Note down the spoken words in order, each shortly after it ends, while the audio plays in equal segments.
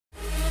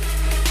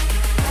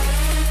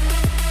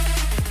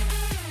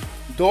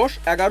10,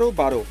 11,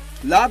 12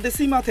 লা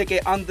দেসিমা থেকে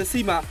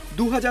আনদেসিমা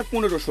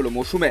 2015-16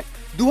 মৌসুমে,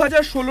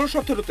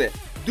 2016-17-তে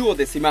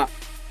দুওদেসিমা।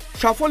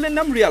 সাফল্যের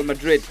নাম রিয়াল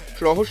মাদ্রিদ,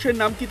 রহস্যের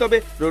নাম কি তবে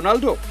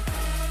রোনাল্ডো?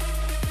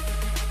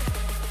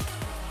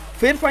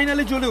 ফের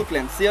ফাইনালে জ্বলে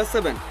উঠলেন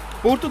CR7।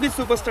 পর্তুগিজ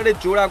সুপারস্টারের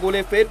জোড়া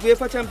গোলে ফের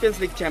UEFA champions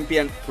league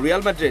champion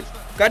Real Madrid.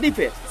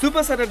 কার্ডিফে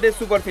super Saturday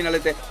super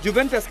ফিনালেতে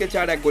জুভেন্টাসকে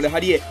 4-1 গোলে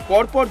হারিয়ে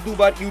পরপর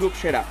দুবার ইউরোপ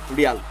সেরা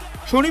রিয়াল।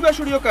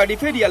 শনিবাসরীয়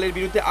কার্ডিফে রিয়ালের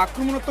বিরুদ্ধে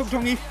আক্রমণাত্মক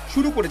জঙ্গি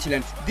শুরু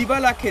করেছিলেন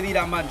দিবালা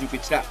খেদিরা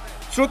মানজুকিচরা।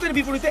 স্রোতের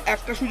বিপরীতে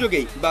একটা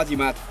সুযোগেই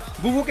বাজিমাত।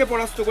 বুভোকে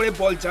পরাস্ত করে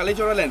বল জালে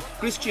জড়ালেন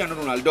ক্রিস্টিয়ানো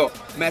রোনাল্ডো।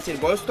 ম্যাচের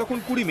বয়স তখন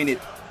 20 মিনিট।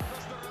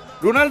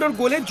 রোনাল্ডোর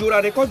গোলে জোড়া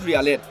রেকর্ড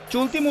রিয়ালের।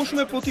 চলতি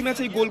মৌসুমে প্রতি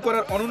ম্যাচেই গোল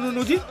করার অনন্য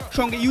নজির,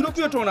 সঙ্গে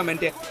ইউরোপীয়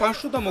টুর্নামেন্টে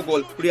 500তম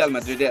গোল রিয়াল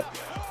মাদ্রিদের।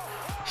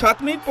 7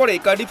 মিনিট পরে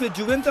কার্ডিফে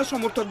জুভেন্টাস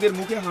সমর্থকদের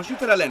মুখে হাসি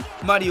ফেরালেন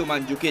Mario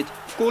Mandzukic.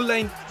 Score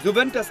line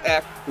Juventus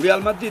 1,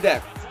 Real Madrid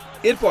 1।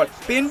 এরপর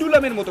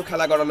পেন্ডুলামের মতো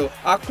খেলা গড়ালো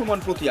আক্রমণ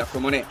প্রতি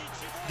আক্রমণে।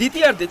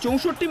 দ্বিতীয়ার্ধে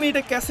 64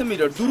 মিনিটে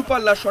ক্যাসেমিরোর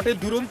দূরপাল্লার শটে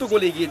দুরন্ত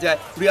গোলে এগিয়ে যায়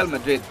রিয়াল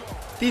মাদ্রিদ।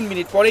 3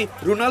 মিনিট পরেই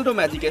রোনাল্ডো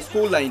ম্যাজিকে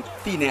স্কোর লাইন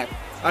 3-1।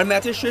 আর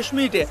ম্যাচের শেষ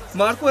মিনিটে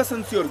মার্কো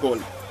অ্যাসেন্সিওর গোল।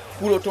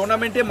 পুরো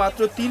টুর্নামেন্টে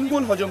মাত্র 3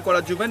 গোল হজম করা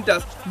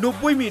জুভেন্টাস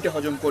 90 মিনিটে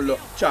হজম করলো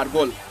 4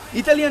 গোল।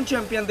 ইতালিয়ান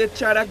চ্যাম্পিয়নদের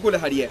 4-1 গোলে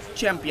হারিয়ে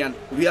চ্যাম্পিয়ন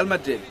রিয়াল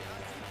মাদ্রিদ।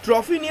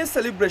 ট্রফি নিয়ে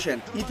সেলিব্রেশন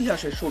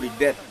ইতিহাসের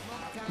শরিকদের।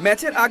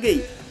 ম্যাচের আগেই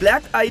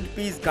ব্ল্যাক আইড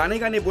পিস গানে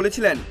গানে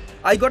বলেছিলেন,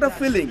 I got a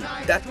feeling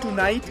that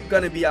tonight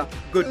gonna be a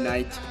good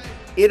night।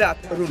 এ রাত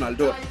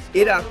রোনাল্ডোর,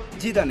 এ রাত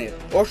জিদানের।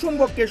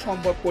 অসম্ভবকে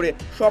সম্ভব করে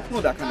স্বপ্ন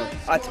দেখানো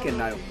আজকের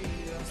নায়ক।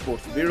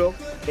 Sports bureau,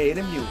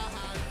 ANM news.